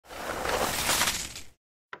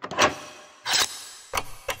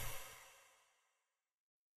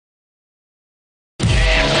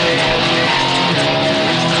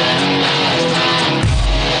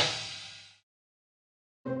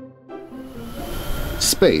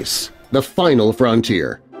Space, the final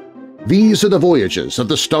frontier. These are the voyages of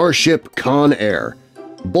the starship Con Air,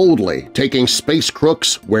 boldly taking space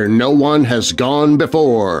crooks where no one has gone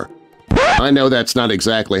before. I know that's not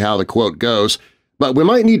exactly how the quote goes, but we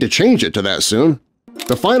might need to change it to that soon.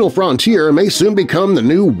 The final frontier may soon become the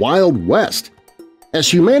new Wild West.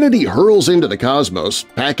 As humanity hurls into the cosmos,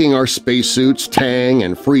 packing our spacesuits, Tang,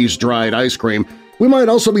 and freeze-dried ice cream, we might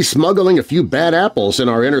also be smuggling a few bad apples in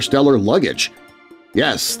our interstellar luggage.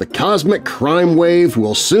 Yes, the cosmic crime wave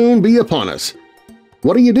will soon be upon us.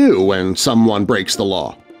 What do you do when someone breaks the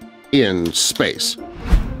law? In space.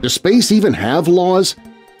 Does space even have laws?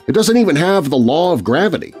 It doesn't even have the law of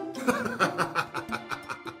gravity.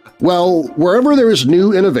 Well, wherever there is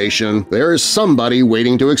new innovation, there is somebody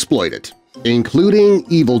waiting to exploit it, including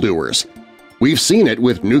evildoers. We've seen it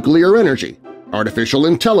with nuclear energy, artificial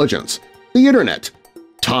intelligence, the Internet,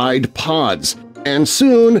 Tide Pods, and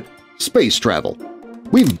soon space travel.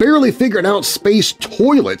 We've barely figured out space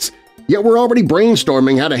toilets, yet we're already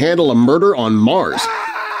brainstorming how to handle a murder on Mars.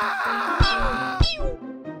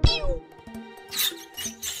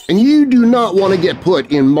 And you do not want to get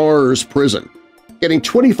put in Mars prison. Getting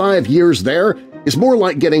 25 years there is more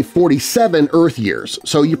like getting 47 Earth years,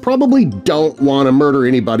 so you probably don't want to murder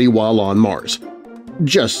anybody while on Mars.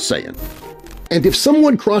 Just saying. And if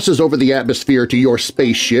someone crosses over the atmosphere to your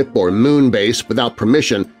spaceship or moon base without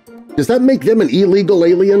permission, does that make them an illegal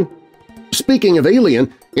alien? Speaking of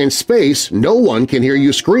alien, in space no one can hear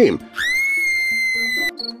you scream.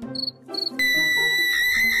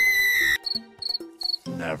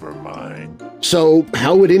 Never mind. So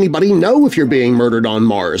how would anybody know if you're being murdered on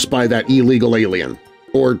Mars by that illegal alien?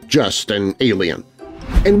 Or just an alien?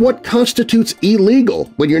 And what constitutes illegal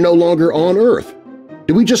when you're no longer on Earth?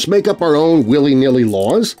 Do we just make up our own willy-nilly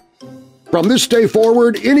laws? From this day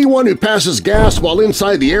forward, anyone who passes gas while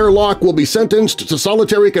inside the airlock will be sentenced to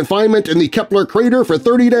solitary confinement in the Kepler crater for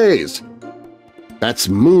 30 days. That's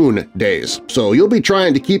moon days, so you'll be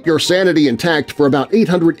trying to keep your sanity intact for about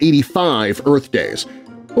 885 Earth days,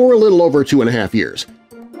 or a little over 2.5 years.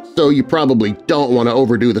 So you probably don't want to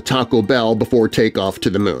overdo the Taco Bell before takeoff to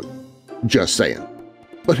the moon. Just saying.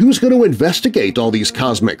 But who's going to investigate all these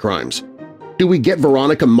cosmic crimes? Do we get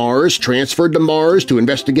Veronica Mars transferred to Mars to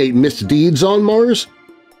investigate misdeeds on Mars?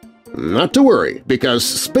 Not to worry, because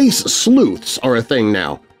space sleuths are a thing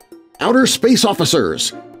now. Outer space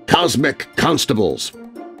officers, cosmic constables.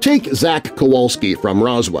 Take Zach Kowalski from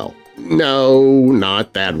Roswell. No,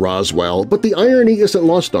 not that Roswell, but the irony isn't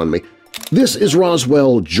lost on me. This is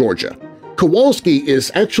Roswell, Georgia. Kowalski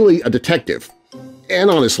is actually a detective.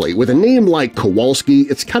 And honestly, with a name like Kowalski,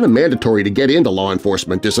 it's kind of mandatory to get into law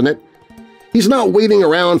enforcement, isn't it? He's not waiting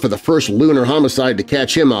around for the first lunar homicide to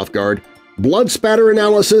catch him off guard. Blood spatter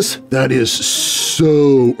analysis? That is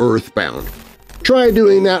so earthbound. Try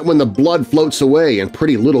doing that when the blood floats away in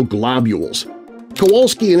pretty little globules.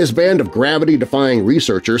 Kowalski and his band of gravity-defying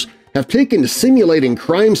researchers have taken to simulating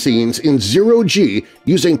crime scenes in zero-G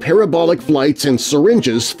using parabolic flights and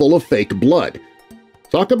syringes full of fake blood.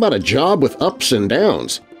 Talk about a job with ups and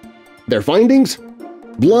downs. Their findings?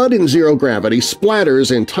 Blood in zero gravity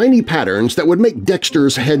splatters in tiny patterns that would make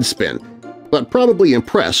Dexter's head spin, but probably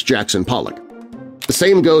impress Jackson Pollock. The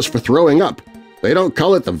same goes for throwing up. They don't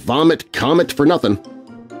call it the vomit comet for nothing.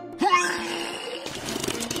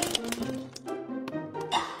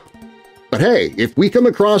 But hey, if we come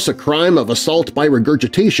across a crime of assault by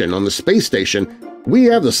regurgitation on the space station, we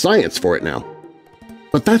have the science for it now.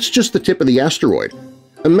 But that's just the tip of the asteroid.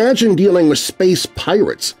 Imagine dealing with space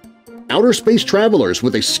pirates. Outer space travelers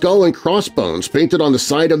with a skull and crossbones painted on the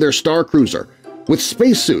side of their star cruiser, with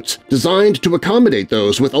spacesuits designed to accommodate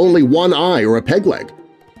those with only one eye or a peg leg.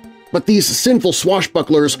 But these sinful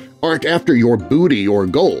swashbucklers aren't after your booty or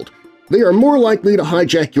gold. They are more likely to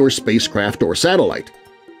hijack your spacecraft or satellite.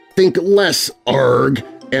 Think less ARG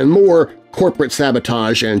and more corporate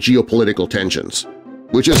sabotage and geopolitical tensions,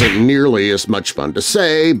 which isn't nearly as much fun to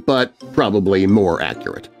say, but probably more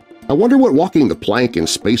accurate. I wonder what walking the plank in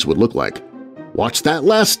space would look like. Watch that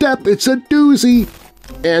last step, it's a doozy!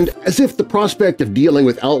 And as if the prospect of dealing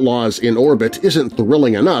with outlaws in orbit isn't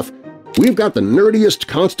thrilling enough, we've got the nerdiest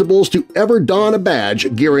constables to ever don a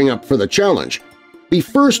badge gearing up for the challenge. The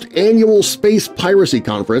first annual Space Piracy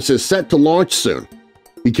Conference is set to launch soon.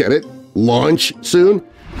 You get it? Launch soon?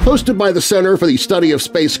 Hosted by the Center for the Study of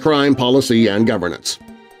Space Crime Policy and Governance.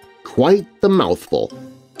 Quite the mouthful.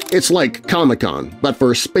 It's like Comic-Con, but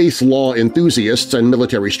for space law enthusiasts and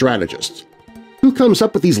military strategists. Who comes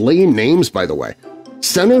up with these lame names, by the way?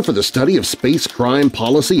 Center for the Study of Space Crime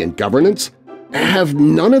Policy and Governance? Have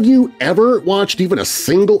none of you ever watched even a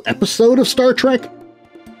single episode of Star Trek?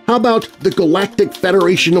 How about the Galactic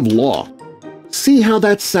Federation of Law? See how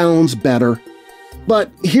that sounds better?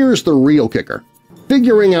 But here's the real kicker: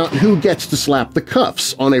 figuring out who gets to slap the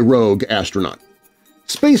cuffs on a rogue astronaut.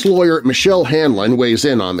 Space lawyer Michelle Hanlon weighs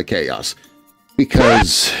in on the chaos.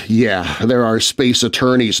 Because, yeah, there are space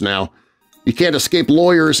attorneys now. You can't escape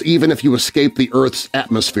lawyers even if you escape the Earth's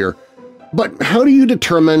atmosphere. But how do you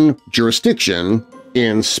determine jurisdiction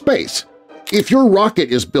in space? If your rocket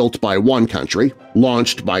is built by one country,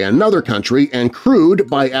 launched by another country, and crewed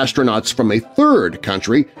by astronauts from a third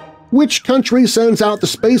country, which country sends out the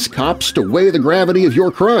space cops to weigh the gravity of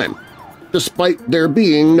your crime, despite there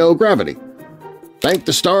being no gravity? Thank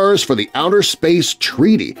the stars for the Outer Space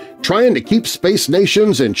Treaty, trying to keep space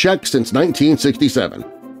nations in check since 1967.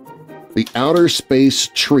 The Outer Space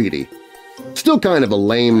Treaty. Still kind of a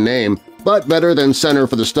lame name, but better than Center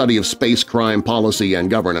for the Study of Space Crime Policy and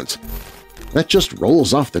Governance. That just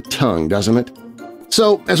rolls off the tongue, doesn't it?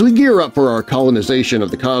 So, as we gear up for our colonization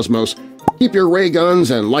of the cosmos, keep your ray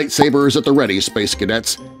guns and lightsabers at the ready, Space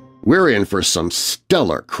Cadets. We're in for some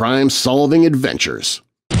stellar crime-solving adventures.